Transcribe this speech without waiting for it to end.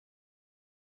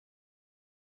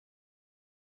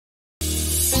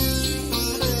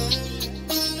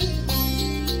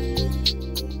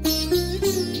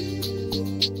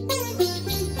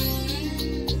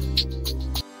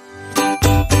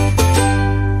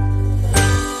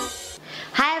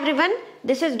everyone,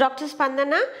 this is Dr.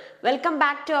 Spandana. Welcome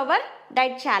back to our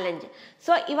diet challenge.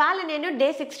 So ఇవాళ నేను day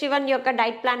 61 యొక్క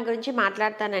diet plan గురించి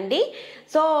మాట్లాడతానండి.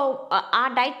 So ఆ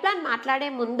diet plan మాట్లాడే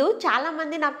ముందు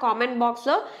చాలామంది నాకు కామెంట్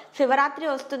బాక్స్లో శివరాత్రి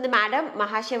వస్తుంది మేడం,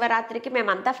 మహాశివరాత్రికి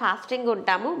మేమంతా ఫాస్టింగ్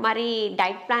ఉంటాము, మరి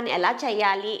డైట్ ప్లాన్ ఎలా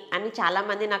చేయాలి అని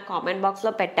చాలామంది నాకు కామెంట్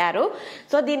బాక్స్లో పెట్టారు.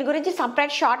 సో దీని గురించి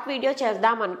సపరేట్ షార్ట్ వీడియో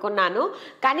చేద్దాం అనుకున్నాను,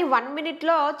 కానీ 1 minute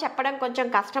చెప్పడం కొంచెం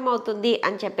కష్టం అవుతుంది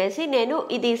అని చెప్పేసి నేను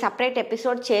ఇది సపరేట్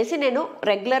ఎపిసోడ్ చేసి నేను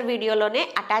రెగ్యులర్ వీడియోలోనే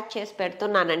అటాచ్ చేసి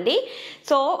పెడుతున్నానండి.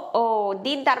 సో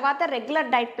దీని తర్వాత రెగ్యులర్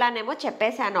డైట్ ప్లాన్ ఏమో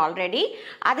చెప్పేశాను ఆల్రెడీ.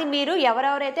 అది మీరు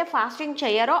ఎవరెవరైతే ఫాస్టింగ్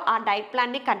చేయరో ఆ డైట్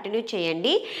ప్లాన్ని కంటిన్యూ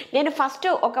చేయండి. నేను ఫస్ట్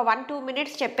ఒక 1-2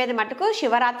 minutes చెప్పేది మటుకు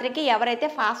శివరాత్రికి ఎవరైతే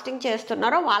ఫాస్టింగ్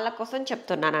చేస్తున్నారో వాళ్ళ కోసం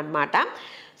చెప్తున్నాను అనమాట.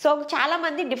 సో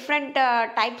చాలామంది డిఫరెంట్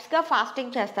టైప్స్గా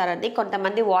ఫాస్టింగ్ చేస్తారండి.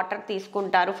 కొంతమంది వాటర్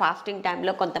తీసుకుంటారు ఫాస్టింగ్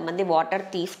టైంలో, కొంతమంది వాటర్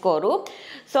తీసుకోరు.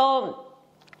 సో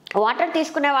వాటర్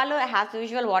తీసుకునే వాళ్ళు యాజ్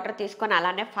యూజువల్ వాటర్ తీసుకొని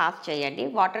అలానే ఫాస్ట్ చేయండి.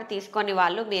 వాటర్ తీసుకొని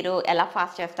వాళ్ళు మీరు ఎలా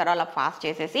ఫాస్ట్ చేస్తారో అలా ఫాస్ట్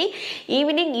చేసేసి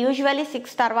ఈవినింగ్ యూజువల్లీ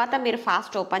 6 తర్వాత మీరు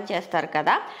ఫాస్ట్ ఓపెన్ చేస్తారు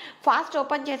కదా. ఫాస్ట్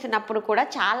ఓపెన్ చేసినప్పుడు కూడా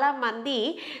చాలామంది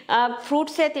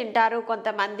ఫ్రూట్సే తింటారు,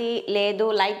 కొంతమంది లేదు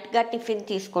లైట్గా టిఫిన్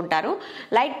తీసుకుంటారు.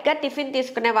 లైట్గా టిఫిన్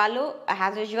తీసుకునే వాళ్ళు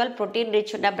యాజ్ యూజువల్ ప్రోటీన్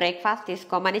రిచ్ ఉన్న బ్రేక్ఫాస్ట్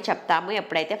తీసుకోమని చెప్తాము.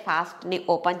 ఎప్పుడైతే ఫాస్ట్ని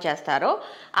ఓపెన్ చేస్తారో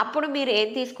అప్పుడు మీరు ఏం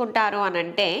తీసుకుంటారు అని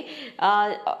అంటే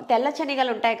తెల్ల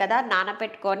శనగలు ఉంటాయి కదా,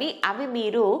 నానబెట్టుకొని అవి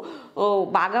మీరు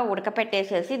బాగా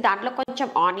ఉడకపెట్టేసేసి దాంట్లో కొంచెం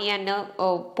ఆనియన్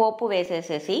పోపు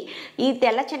వేసేసేసి ఈ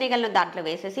తెల్ల శనగలను దాంట్లో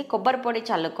వేసేసి కొబ్బరి పొడి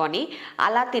చల్లుకొని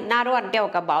అలా తిన్నారు అంటే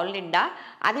ఒక బౌల్ నిండా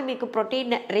అది మీకు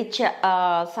ప్రోటీన్ రిచ్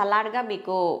సలాడ్గా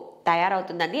మీకు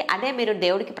తయారవుతుందండి. అదే మీరు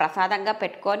దేవుడికి ప్రసాదంగా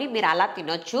పెట్టుకొని మీరు అలా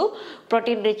తినొచ్చు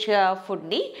ప్రోటీన్ రిచ్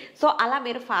ఫుడ్ని. సో అలా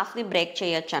మీరు ఫాస్ట్ని బ్రేక్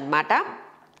చేయొచ్చు అనమాట.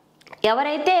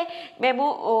 ఎవరైతే మేము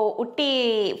ఉట్టి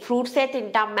ఫ్రూట్సే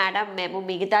తింటాం మేడం, మేము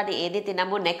మిగతాది ఏది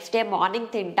తినము, నెక్స్ట్ డే మార్నింగ్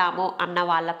తింటాము అన్న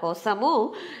వాళ్ళ కోసము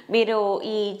మీరు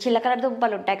ఈ చిలకడ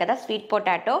దుంపలు ఉంటాయి కదా, స్వీట్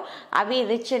పొటాటో, అవి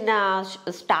రిచ్ ఇన్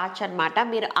స్టార్చ్ అనమాట.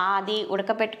 మీరు అది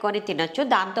ఉడకబెట్టుకొని తినొచ్చు.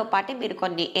 దాంతోపాటు మీరు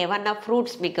కొన్ని ఏమన్నా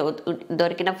ఫ్రూట్స్ మీకు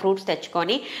దొరికిన ఫ్రూట్స్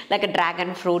తెచ్చుకొని లైక్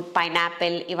డ్రాగన్ ఫ్రూట్,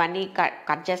 పైనాపిల్ ఇవన్నీ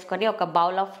కట్ చేసుకొని ఒక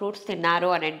బౌల్ ఆఫ్ ఫ్రూట్స్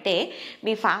తిన్నారు అని అంటే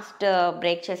మీ ఫాస్ట్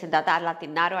బ్రేక్ చేసిన తర్వాత అలా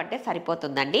తిన్నారు అంటే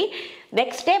సరిపోతుందండి.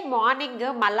 నెక్స్ట్ డే మార్నింగ్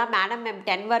మళ్ళీ మేడం మేము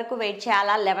 10 వరకు వెయిట్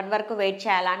చేయాలా, 11 వరకు వెయిట్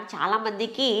చేయాలా అని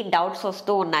చాలామందికి డౌట్స్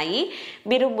వస్తూ ఉన్నాయి.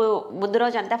 మీరు ముందు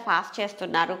రోజు అంతా ఫాస్ట్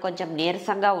చేస్తున్నారు, కొంచెం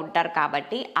నీరసంగా ఉంటారు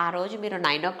కాబట్టి ఆ రోజు మీరు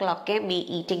 9 o'clockకే మీ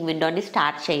ఈటింగ్ విండోని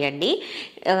స్టార్ట్ చేయండి.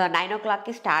 9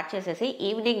 o'clockకి స్టార్ట్ చేసేసి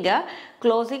ఈవినింగ్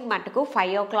క్లోజింగ్ మటుకు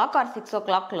 5 o'clock or 6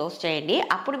 o'clock క్లోజ్ చేయండి.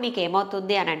 అప్పుడు మీకు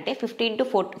ఏమవుతుంది అని అంటే 14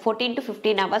 to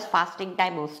 15 hours ఫాస్టింగ్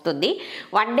టైం వస్తుంది.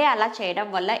 1 day అలా చేయడం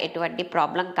వల్ల ఎటువంటి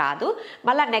ప్రాబ్లం కాదు.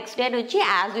 మళ్ళీ నెక్స్ట్ డే నుంచి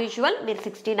యాజ్ యూజువల్ మీరు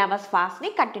 16 hours ఫాస్ట్ని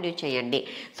కంటిన్యూ చేయండి.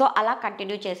 సో అలా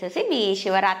కంటిన్యూ చేసేసి మీ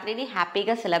శివరాత్రిని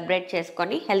హ్యాపీగా సెలబ్రేట్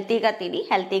చేసుకొని హెల్తీగా తిని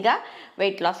హెల్తీగా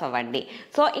వెయిట్ లాస్ అవ్వండి.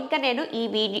 సో ఇంకా నేను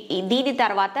దీని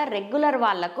తర్వాత రెగ్యులర్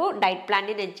వాళ్ళకు డైట్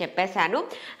ప్లాన్ని నేను చెప్పేశాను.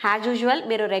 యాజ్ యూజువల్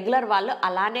మీరు రెగ్యులర్ వాళ్ళు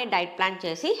అలానే డైట్ ప్లాన్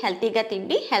చేసి హెల్తీగా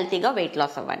తిండి హెల్తీగా వెయిట్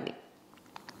లాస్ అవ్వండి.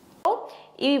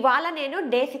 ఇవాళ నేను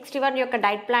డే 61 యొక్క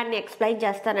డైట్ ప్లాన్ని ఎక్స్ప్లెయిన్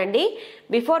చేస్తానండి.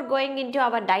 Before going in to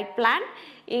our diet plan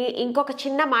ఇంకొక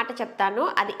చిన్న మాట చెప్తాను.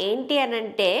 అది ఏంటి అని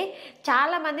అంటే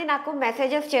చాలామంది నాకు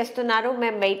మెసేజెస్ చేస్తున్నారు,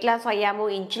 మేము వెయిట్ లాస్ అయ్యాము,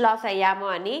 ఇంచ్ లాస్ అయ్యాము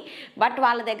అని. బట్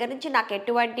వాళ్ళ దగ్గర నుంచి నాకు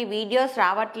ఎటువంటి వీడియోస్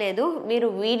రావట్లేదు. మీరు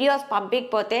వీడియోస్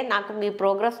పంపించకపోతే నాకు మీ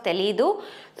ప్రోగ్రెస్ తెలీదు.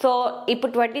 సో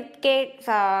ఇప్పుడు 20K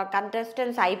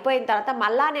కంటెస్టెంట్స్ అయిపోయిన తర్వాత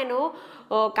మళ్ళా నేను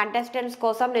కంటెస్టెంట్స్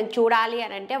కోసం నేను చూడాలి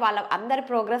అని అంటే వాళ్ళ అందరి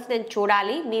ప్రోగ్రెస్ నేను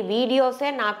చూడాలి. మీ వీడియోసే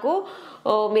నాకు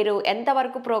మీరు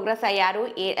ఎంతవరకు ప్రోగ్రెస్ అయ్యారు,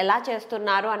 ఎలా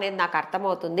చేస్తున్నారు అనేది నాకు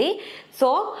అర్థమవుతుంది. సో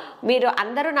మీరు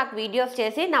అందరూ నాకు వీడియోస్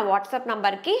చేసి నా వాట్సాప్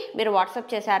నంబర్కి మీరు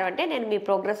వాట్సాప్ చేశారు అంటే నేను మీ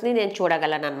ప్రోగ్రెస్ని నేను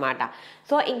చూడగలను అనమాట.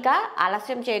 సో ఇంకా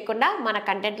ఆలస్యం చేయకుండా మన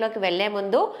కంటెంట్లోకి వెళ్ళే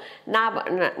ముందు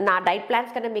నా డైట్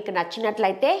ప్లాన్స్ కన్నా మీకు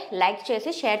నచ్చినట్లయితే లైక్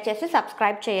చేసి షేర్ చేసి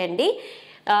సబ్స్క్రైబ్ చేయండి.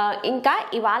 ఇంకా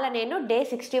ఇవాళ నేను డే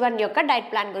 61 యొక్క డైట్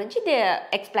ప్లాన్ గురించి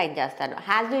ఎక్స్ప్లెయిన్ చేస్తాను.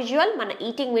 యాజ్ యూజువల్ మన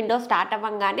ఈటింగ్ విండో స్టార్ట్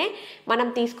అవ్వగానే మనం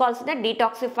తీసుకోవాల్సిన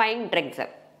డీటాక్సిఫైయింగ్ డ్రింక్స్.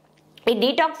 ఈ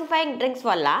డీటాక్సిఫైయింగ్ డ్రింక్స్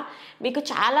వల్ల మీకు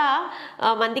చాలా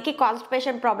మందికి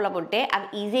కాన్స్టిపేషన్ ప్రాబ్లం ఉంటే అవి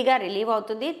ఈజీగా రిలీవ్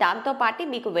అవుతుంది. దాంతోపాటు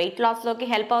మీకు వెయిట్ లాస్లోకి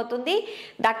హెల్ప్ అవుతుంది.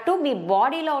 దట్టు మీ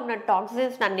బాడీలో ఉన్న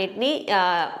టాక్సిన్స్ అన్నిటినీ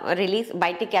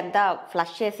బయటికి అంతా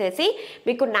ఫ్లష్ చేసేసి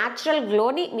మీకు న్యాచురల్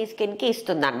గ్లోని మీ స్కిన్కి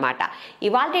ఇస్తుంది అనమాట.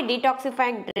 ఇవాళ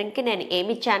డీటాక్సిఫైయింగ్ డ్రింక్కి నేను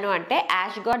ఏమి ఇచ్చాను అంటే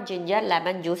ash God ginger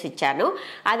lemon juice ఇచ్చాను.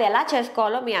 అది ఎలా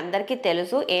చేసుకోవాలో మీ అందరికీ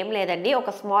తెలుసు. ఏం లేదండి,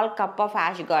 ఒక small cup of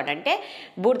ash God అంటే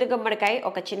బూడిద గుమ్మడికాయ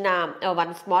ఒక చిన్న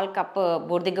 1 స్మాల్ కప్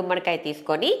బూడిద గుమ్మడికాయ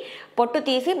తీసుకొని పొట్టు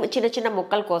తీసి చిన్న చిన్న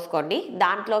ముక్కలు కోసుకోండి.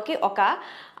 దాంట్లోకి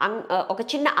ఒక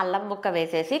చిన్న అల్లం ముక్క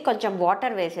వేసేసి కొంచెం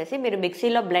వాటర్ వేసేసి మీరు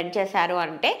మిక్సీలో బ్లెండ్ చేశారు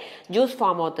అంటే జ్యూస్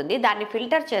ఫామ్ అవుతుంది. దాన్ని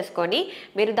ఫిల్టర్ చేసుకొని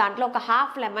మీరు దాంట్లో ఒక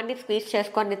హాఫ్ లెమన్ని స్క్వీజ్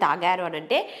చేసుకొని తాగారు అని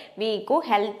అంటే మీకు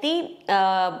హెల్తీ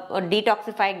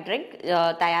డీటాక్సిఫైయింగ్ డ్రింక్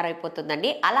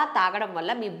తయారైపోతుందండి. అలా తాగడం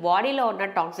వల్ల మీ బాడీలో ఉన్న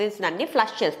టాక్సిన్స్ అన్ని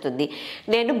ఫ్లష్ చేస్తుంది.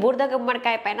 నేను బూడిద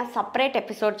గుమ్మడికాయ పైన సపరేట్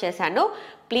ఎపిసోడ్ చేశాను.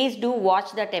 Please do watch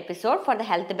that episode for the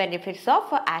health benefits of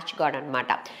ash gourd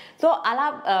అనమాట. సో అలా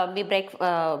మీ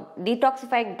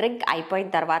డీటాక్సిఫైయింగ్ డ్రింక్ అయిపోయిన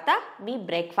తర్వాత మీ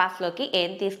బ్రేక్ఫాస్ట్లోకి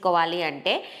ఏం తీసుకోవాలి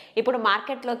అంటే, ఇప్పుడు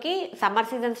మార్కెట్లోకి సమ్మర్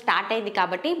సీజన్ స్టార్ట్ అయింది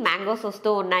కాబట్టి మ్యాంగోస్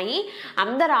వస్తూ ఉన్నాయి.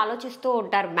 అందరు ఆలోచిస్తూ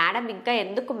ఉంటారు, మేడం ఇంకా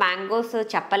ఎందుకు మ్యాంగోస్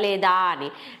చెప్పలేదా అని.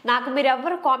 నాకు మీరు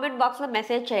ఎవరు కామెంట్ బాక్స్లో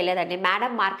మెసేజ్ చేయలేదండి,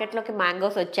 మేడం మార్కెట్లోకి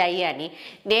మ్యాంగోస్ వచ్చాయి అని.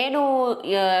 నేను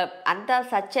అంతా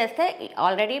సెర్చ్ చేస్తే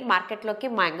ఆల్రెడీ మార్కెట్లోకి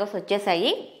మ్యాంగోస్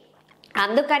వచ్చేసాయి.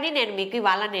 అందుకని మీకు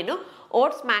ఇవాళ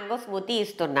ఓట్స్ మ్యాంగో స్మూతీ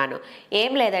ఇస్తున్నాను.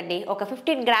 ఏం లేదండి, ఒక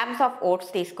 15 grams ఆఫ్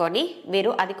ఓట్స్ తీసుకొని మీరు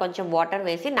అది కొంచెం వాటర్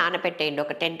వేసి నానబెట్టేయండి.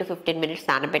 ఒక 10 to 15 minutes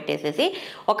నానబెట్టేసేసి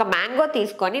ఒక మ్యాంగో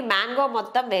తీసుకొని, మ్యాంగో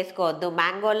మొత్తం వేసుకోవద్దు,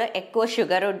 మ్యాంగోలో ఎక్కువ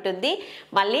షుగర్ ఉంటుంది,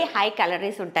 మళ్ళీ హై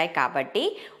క్యాలరీస్ ఉంటాయి కాబట్టి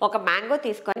ఒక మ్యాంగో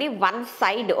తీసుకొని వన్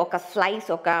సైడ్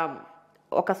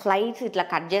ఒక స్లైస్ ఇట్లా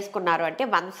కట్ చేసుకున్నారు అంటే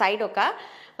వన్ సైడ్ ఒక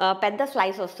పెద్ద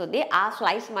స్లైస్ వస్తుంది. ఆ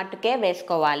స్లైస్ మట్టుకే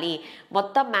వేసుకోవాలి,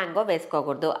 మొత్తం మ్యాంగో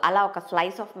వేసుకోకూడదు. అలా ఒక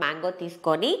స్లైస్ ఆఫ్ మ్యాంగో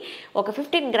తీసుకొని ఒక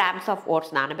 15 grams ఆఫ్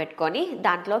ఓట్స్ నానబెట్టుకొని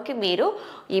దాంట్లోకి మీరు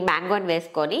ఈ మ్యాంగోని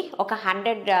వేసుకొని ఒక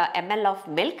 100 ml of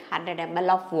milk, 100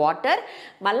 ml of water,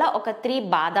 మళ్ళీ ఒక 3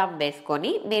 బాదాం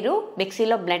వేసుకొని మీరు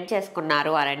మిక్సీలో బ్లెండ్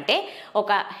చేసుకున్నారు అంటే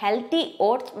ఒక హెల్తీ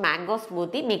ఓట్స్ మ్యాంగో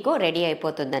స్మూతీ మీకు రెడీ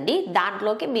అయిపోతుందండి.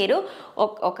 దాంట్లోకి మీరు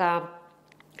ఒక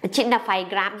చిన్న 5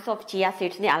 grams ఆఫ్ చియా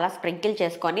సీడ్స్ని అలా స్ప్రింకిల్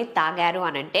చేసుకొని తాగారు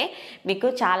అని అంటే మీకు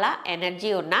చాలా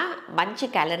ఎనర్జీ ఉన్న మంచి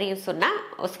క్యాలరీస్ ఉన్న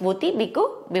స్మూతీ మీకు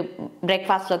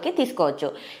బ్రేక్ఫాస్ట్లోకి తీసుకోవచ్చు.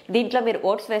 దీంట్లో మీరు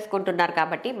ఓట్స్ వేసుకుంటున్నారు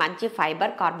కాబట్టి మంచి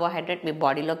ఫైబర్, కార్బోహైడ్రేట్ మీ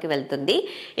బాడీలోకి వెళ్తుంది.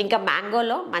 ఇంకా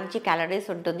మ్యాంగోలో మంచి క్యాలరీస్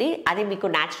ఉంటుంది, అది మీకు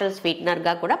న్యాచురల్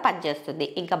స్వీట్నర్గా కూడా పనిచేస్తుంది.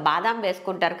 ఇంకా బాదాం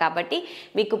వేసుకుంటారు కాబట్టి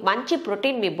మీకు మంచి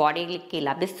ప్రోటీన్ మీ బాడీకి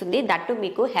లభిస్తుంది. దట్టు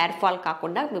మీకు హెయిర్ ఫాల్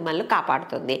కాకుండా మిమ్మల్ని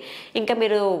కాపాడుతుంది. ఇంకా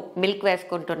మీరు మిల్క్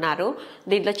వేసుకుంటారు,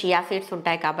 దీంట్లో చియా సీడ్స్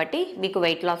ఉంటాయి కాబట్టి మీకు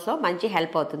వెయిట్ లాస్లో మంచి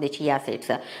హెల్ప్ అవుతుంది చియా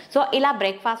సీడ్స్. సో ఇలా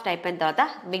బ్రేక్ఫాస్ట్ అయిపోయిన తర్వాత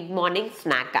మిడ్ మార్నింగ్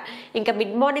స్నాక్. ఇంకా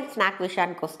మిడ్ మార్నింగ్ స్నాక్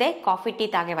విషయానికి వస్తే కాఫీ టీ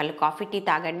తాగే వాళ్ళు కాఫీ టీ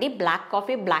తాగండి, black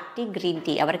coffee, black tea, green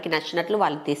tea ఎవరికి నచ్చినట్లు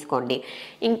వాళ్ళు తీసుకోండి.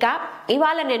 ఇంకా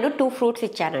ఇవాళ నేను 2 fruits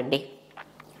ఇచ్చానండి.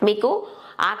 మీకు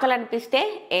ఆకలి అనిపిస్తే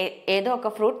ఏదో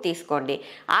ఒక ఫ్రూట్ తీసుకోండి.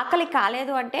 ఆకలి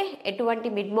కాలేదు అంటే ఎటువంటి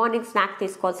మిడ్ మార్నింగ్ స్నాక్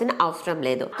తీసుకోవాల్సిన అవసరం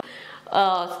లేదు.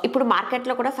 ఇప్పుడు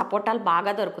మార్కెట్లో కూడా సపోటాలు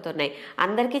బాగా దొరుకుతున్నాయి,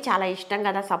 అందరికీ చాలా ఇష్టం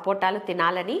కదా సపోటాలు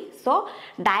తినాలని. సో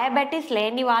డయాబెటీస్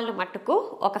లేని వాళ్ళు మట్టుకు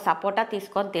ఒక సపోటా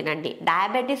తీసుకొని తినండి.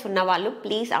 డయాబెటీస్ ఉన్న వాళ్ళు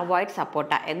ప్లీజ్ అవాయిడ్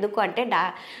సపోటా, ఎందుకు అంటే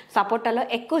సపోటాలో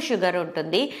ఎక్కువ షుగర్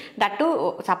ఉంటుంది, దట్టు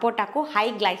సపోటాకు హై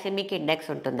గ్లైసెమిక్ ఇండెక్స్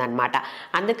ఉంటుంది అనమాట.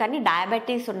 అందుకని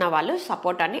డయాబెటీస్ ఉన్న వాళ్ళు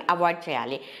సపోటాని అవాయిడ్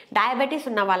చేయాలి. డయాబెటీస్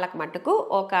ఉన్న వాళ్ళకి మట్టుకు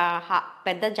ఒక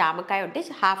పెద్ద జామకాయ ఉంటే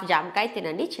హాఫ్ జామకాయ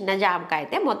తినండి, చిన్న జామకాయ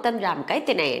అయితే మొత్తం జామకాయ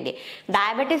తినేయండి.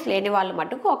 డయాబెటీస్ లేని వాళ్ళు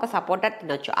మటుకు ఒక సపోటా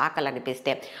తినొచ్చు ఆకలి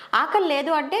అనిపిస్తే. ఆకలి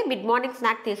లేదు అంటే మిడ్ మార్నింగ్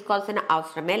స్నాక్ తీసుకోవాల్సిన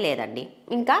అవసరమే లేదండి.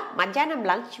 ఇంకా మధ్యాహ్నం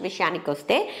లంచ్ విషయానికి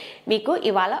వస్తే మీకు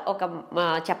ఇవాళ ఒక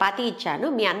చపాతీ ఇచ్చాను.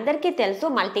 మీ అందరికీ తెలుసు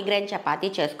మల్టీగ్రెయిన్ చపాతీ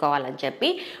చేసుకోవాలని చెప్పి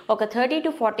ఒక 30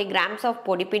 to 40 grams ఆఫ్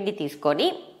పొడిపిండి తీసుకొని,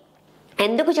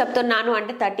 ఎందుకు చెప్తున్నాను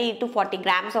అంటే 30 to 40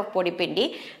 grams ఆఫ్ పొడిపిండి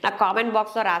నాకు కామెంట్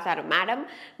బాక్స్లో రాశారు, మేడం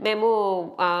మేము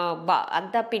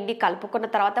అంత పిండి కలుపుకున్న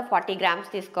తర్వాత 40 grams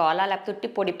తీసుకోవాలా లేకపోతే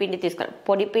పొడిపిండి తీసుకోవాలి.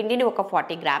 పొడిపిండిని ఒక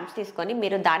 40 grams తీసుకొని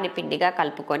మీరు దాన్ని పిండిగా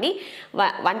కలుపుకొని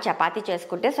 1 చపాతీ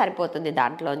చేసుకుంటే సరిపోతుంది.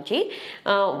 దాంట్లోంచి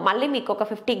మళ్ళీ మీకు ఒక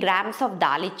 50 grams ఆఫ్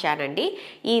దాల్ ఇచ్చానండి.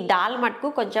 ఈ దాల్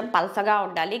మటుకు కొంచెం పలసగా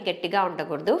ఉండాలి, గట్టిగా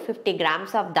ఉండకూడదు. 50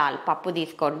 grams ఆఫ్ దాల్ పప్పు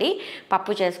తీసుకోండి,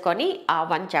 పప్పు చేసుకొని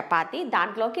 1 చపాతీ,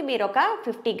 దాంట్లోకి మీరు ఒక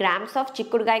 50 grams ఆఫ్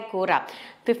చిక్కుడుగాయ కూర,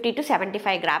 50 to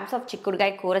 75 grams ఆఫ్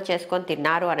చిక్కుడుగాయ కూర చేసుకొని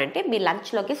తిన్నారు అని అంటే మీ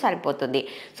లంచ్లోకి సరిపోతుంది.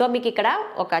 సో మీకు ఇక్కడ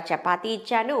ఒక చపాతీ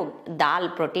ఇచ్చాను, దాల్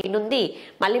ప్రోటీన్ ఉంది,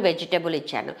 మళ్ళీ వెజిటేబుల్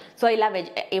ఇచ్చాను. సో ఇలా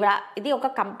ఇది ఒక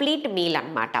కంప్లీట్ మీల్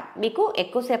అనమాట. మీకు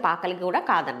ఎక్కువసేపు ఆకలి కూడా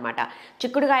కాదనమాట.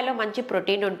 చిక్కుడుగాయలో మంచి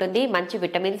ప్రోటీన్ ఉంటుంది, మంచి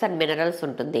విటమిన్స్ అండ్ మినరల్స్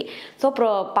ఉంటుంది. సో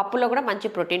పప్పులో కూడా మంచి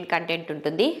ప్రోటీన్ కంటెంట్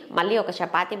ఉంటుంది. మళ్ళీ ఒక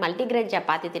చపాతీ, మల్టీగ్రెయిన్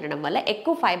చపాతీ తినడం వల్ల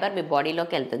ఎక్కువ ఫైబర్ మీ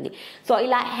బాడీలోకి వెళ్తుంది. సో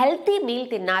ఇలా హెల్తీ మీల్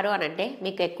తిన్నారు అని అంటే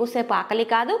మీకు ఎక్కువసేపు ఆకలి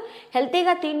కాదు,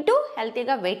 హెల్తీగా తింటూ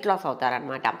హెల్తీగా వెయిట్ లాస్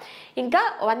అవుతారనమాట. ఇంకా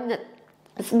 1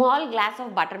 small glass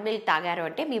of butter milk తాగారు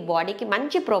అంటే మీ బాడీకి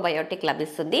మంచి ప్రోబయోటిక్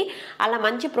లభిస్తుంది. అలా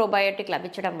మంచి ప్రోబయోటిక్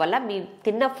లభించడం వల్ల మీ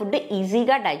తిన్న ఫుడ్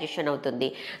ఈజీగా డైజెషన్ అవుతుంది.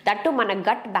 దట్టు మన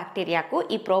గట్ బ్యాక్టీరియాకు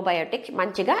ఈ ప్రోబయోటిక్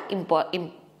మంచిగా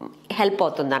హెల్ప్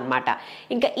అవుతుంది అనమాట.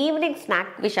 ఇంకా ఈవినింగ్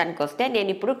స్నాక్ విషయానికి వస్తే నేను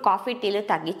ఇప్పుడు కాఫీ టీలు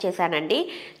తగ్గించేసానండి.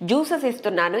 జ్యూసెస్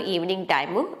ఇస్తున్నాను ఈవినింగ్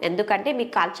టైము, ఎందుకంటే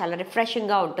మీకు చాలా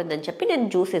రిఫ్రెషింగ్గా ఉంటుందని చెప్పి నేను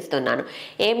జ్యూస్ ఇస్తున్నాను.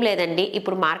 ఏం లేదండి,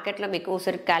 ఇప్పుడు మార్కెట్లో మీకు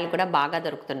ఉసిరికాయలు కూడా బాగా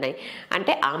దొరుకుతున్నాయి.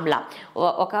 అంటే ఆమ్లా,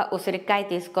 ఒక ఉసిరికాయ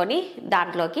తీసుకొని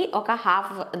దాంట్లోకి ఒక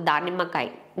హాఫ్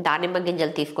దానిమ్మ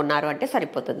గింజలు తీసుకున్నారు అంటే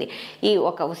సరిపోతుంది. ఈ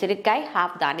ఒక ఉసిరికాయ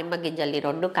హాఫ్ దానిమ్మ గింజలు ఈ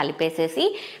రెండు కలిపేసేసి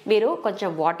మీరు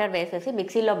కొంచెం వాటర్ వేసేసి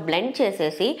మిక్సీలో బ్లెండ్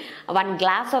చేసేసి 1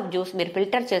 గ్లాస్ ఆఫ్ జ్యూస్ మీరు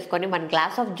ఫిల్టర్ చేసుకొని 1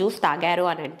 గ్లాస్ ఆఫ్ జ్యూస్ తాగారు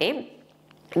అని అంటే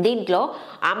దీంట్లో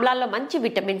ఆమ్లాల్లో మంచి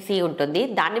విటమిన్ సి ఉంటుంది,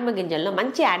 దానిమ్మ గింజల్లో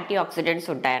మంచి యాంటీ ఆక్సిడెంట్స్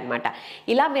ఉంటాయన్నమాట.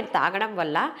 ఇలా మీరు తాగడం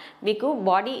వల్ల మీకు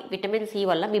బాడీ విటమిన్ సి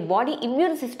వల్ల మీ బాడీ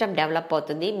ఇమ్యూన్ సిస్టమ్ డెవలప్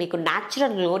అవుతుంది, మీకు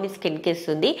న్యాచురల్ గ్లోని స్కిన్కి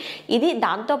ఇస్తుంది. ఇది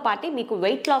దాంతోపాటు మీకు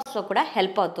వెయిట్ లాస్లో కూడా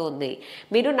హెల్ప్ అవుతుంది.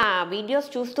 మీరు నా వీడియోస్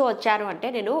చూస్తూ వచ్చారు అంటే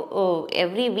నేను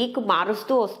ఎవ్రీ వీక్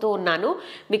మారుస్తూ వస్తూ ఉన్నాను,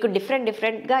 మీకు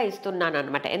డిఫరెంట్గా ఇస్తున్నాను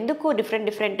అనమాట. ఎందుకు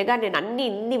డిఫరెంట్గా నేను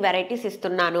ఇన్ని వెరైటీస్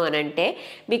ఇస్తున్నాను అని అంటే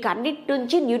మీకు అన్నిటి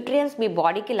నుంచి న్యూట్రియన్స్ మీ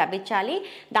బాడీ లభించాలి,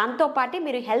 దాంతోపాటు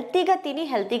మీరు హెల్తీగా తిని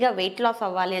హెల్తీగా వెయిట్ లాస్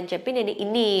అవ్వాలి అని చెప్పి నేను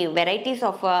ఇన్ని వెరైటీస్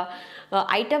ఆఫ్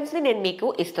ఐటమ్స్ని నేను మీకు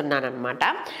ఇస్తున్నాను అనమాట.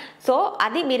 సో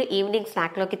అది మీరు ఈవినింగ్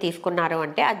స్నాక్లోకి తీసుకున్నారు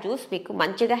అంటే ఆ జ్యూస్ మీకు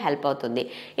మంచిగా హెల్ప్ అవుతుంది.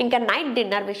 ఇంకా నైట్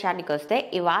డిన్నర్ విషయానికి వస్తే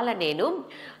ఇవాళ నేను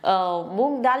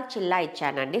మూంగ్ దాల్ చిల్లా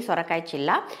ఇచ్చానండి, సొరకాయ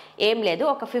చిల్లా. ఏం లేదు,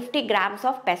 ఒక 50 గ్రామ్స్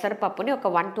ఆఫ్ పెసరపప్పుని ఒక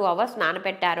 1-2 అవర్స్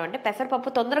నానబెట్టారు అంటే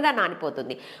పెసరపప్పు తొందరగా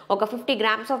నానిపోతుంది. ఒక 50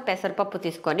 గ్రామ్స్ ఆఫ్ పెసరపప్పు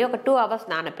తీసుకొని ఒక 2 అవర్స్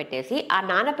నానబెట్టేసి ఆ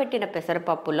నానబెట్టిన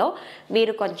పెసరపప్పులో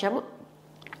మీరు కొంచెం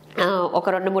ఒక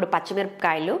 2-3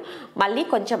 పచ్చిమిరపకాయలు, మళ్ళీ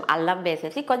కొంచెం అల్లం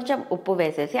వేసేసి కొంచెం ఉప్పు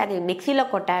వేసేసి అది మిక్సీలో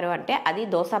కొట్టారు అంటే అది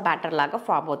దోశ బ్యాటర్ లాగా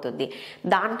ఫామ్ అవుతుంది.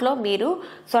 దాంట్లో మీరు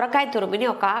సొరకాయ తురుముని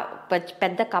ఒక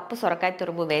పెద్ద కప్పు సొరకాయ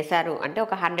తురుము వేశారు అంటే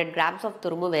ఒక 100 గ్రామ్స్ ఆఫ్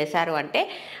తురుము వేశారు అంటే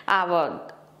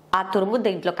ఆ తురుము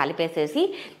దీంట్లో కలిపేసేసి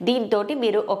దీంతో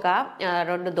మీరు ఒక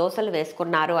 2 దోశలు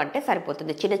వేసుకున్నారు అంటే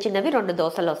సరిపోతుంది. చిన్నవి 2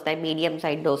 దోశలు వస్తాయి, మీడియం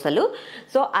సైజ్ దోశలు.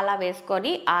 సో అలా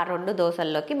వేసుకొని ఆ 2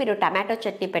 దోశల్లోకి మీరు టమాటో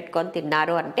చట్నీ పెట్టుకొని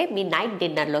తిన్నారు అంటే మీ నైట్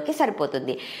డిన్నర్లోకి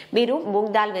సరిపోతుంది. మీరు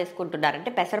మూంగ్ దాల్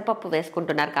వేసుకుంటున్నారంటే పెసరపప్పు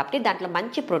వేసుకుంటున్నారు కాబట్టి దాంట్లో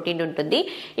మంచి ప్రోటీన్ ఉంటుంది.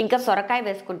 ఇంకా సొరకాయ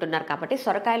వేసుకుంటున్నారు కాబట్టి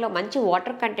సొరకాయలో మంచి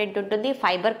వాటర్ కంటెంట్ ఉంటుంది,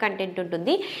 ఫైబర్ కంటెంట్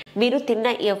ఉంటుంది. మీరు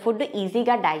తిన్న ఫుడ్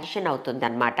ఈజీగా డైజెషన్ అవుతుంది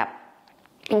అన్నమాట.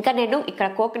 ఇంకా నేను ఇక్కడ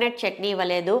కోకోనట్ చట్నీ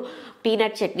ఇవ్వలేదు,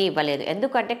 పీనట్ చట్నీ ఇవ్వలేదు,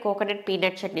 ఎందుకంటే కోకోనట్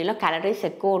పీనట్ చట్నీలో క్యాలరీస్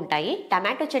ఎక్కువ ఉంటాయి.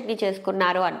 టమాటో చట్నీ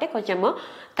చేసుకున్నారు అంటే కొంచెము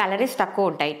క్యాలరీస్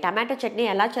తక్కువ ఉంటాయి. టమాటో చట్నీ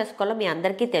ఎలా చేసుకోవాలో మీ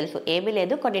అందరికీ తెలుసు. ఏమీ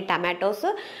లేదు, కొన్ని టమాటోస్,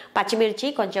 పచ్చిమిర్చి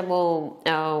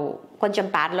కొంచెం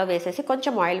ప్యాన్లో వేసేసి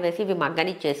కొంచెం ఆయిల్ వేసి ఇవి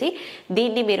మగ్గనిచ్చేసి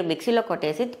దీన్ని మీరు మిక్సీలో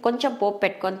కొట్టేసి కొంచెం పోపు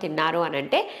పెట్టుకొని తిన్నారు అని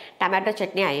అంటే టమాటో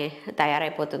చట్నీ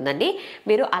తయారైపోతుందండి.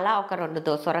 మీరు అలా ఒక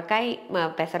 2 సొరకాయ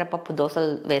పెసరపప్పు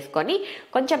దోశలు వేసుకొని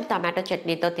కొంచెం టమాటో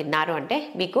చట్నీతో తిన్నారు అంటే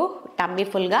మీకు టమ్మీ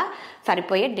ఫుల్గా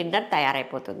సరిపోయే డిన్నర్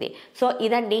తయారైపోతుంది. సో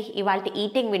ఇదండి ఇవాళ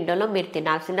ఈటింగ్ విండోలో మీరు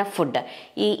తినాల్సిన ఫుడ్.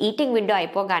 ఈ ఈటింగ్ విండో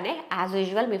అయిపోగానే యాజ్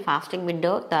యూజువల్ మీ ఫాస్టింగ్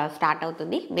విండో స్టార్ట్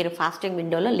అవుతుంది. మీరు ఫాస్టింగ్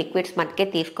విండోలో లిక్విడ్స్ మటుకే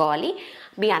తీసుకోవాలి.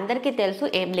 మీ అందరికీ తెలుసు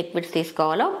ఏం లిక్విడ్స్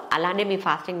తీసుకోవాలో. అలానే మీ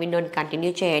ఫాస్టింగ్ విండోని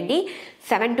కంటిన్యూ చేయండి.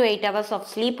 7 to 8 అవర్స్ ఆఫ్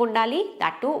స్లీప్ ఉండాలి.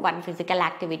 That to 1 physical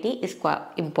activity is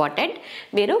important.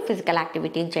 మీరు ఫిజికల్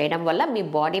యాక్టివిటీని చేయడం వల్ల మీ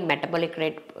బాడీ మెటబాలిక్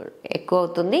రేట్ ఎక్కువ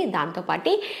అవుతుంది,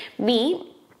 దాంతోపాటు మీ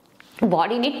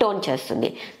బాడీని టోన్ చేస్తుంది.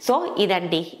 సో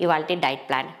ఇదండి ఇవాళ డైట్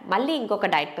ప్లాన్. మళ్ళీ ఇంకొక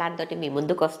డైట్ ప్లాన్ తోటి మీ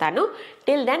ముందుకు వస్తాను.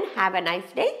 Till then have a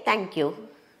nice day. Thank you.